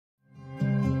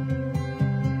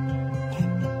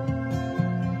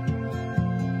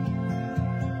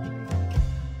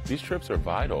these trips are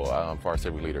vital for our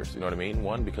civic leaders. You know what I mean?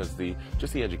 One, because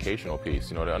just the educational piece.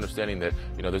 You know, the understanding that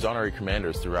there's honorary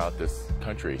commanders throughout this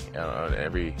country, on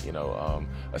every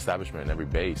establishment and every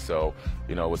base. So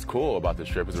what's cool about this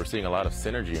trip is we're seeing a lot of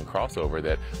synergy and crossover.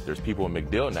 That there's people in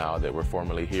MacDill now that were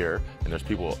formerly here, and there's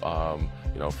people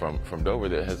from Dover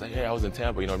that has like, hey, I was in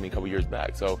Tampa, a couple years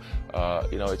back. So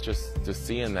it's just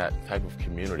seeing that type of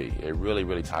community. It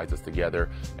really ties us together,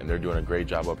 and they're doing a great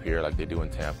job up here, like they do in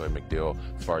Tampa and MacDill,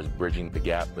 as far as bridging the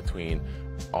gap between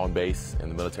on base in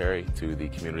the military to the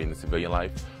community and the civilian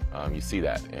life. You see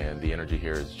that, and the energy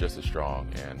here is just as strong,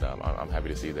 and I'm happy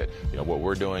to see that what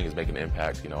we're doing is making an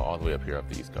impact all the way up here up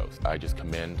the East Coast. I just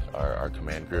commend our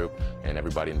command group and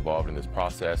everybody involved in this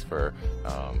process for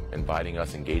inviting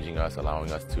us, engaging us,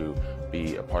 allowing us to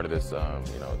be a part of this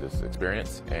this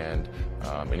experience, and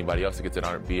anybody else that gets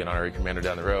to be an honorary commander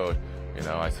down the road,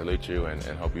 I salute you and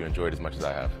hope you enjoyed as much as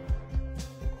I have.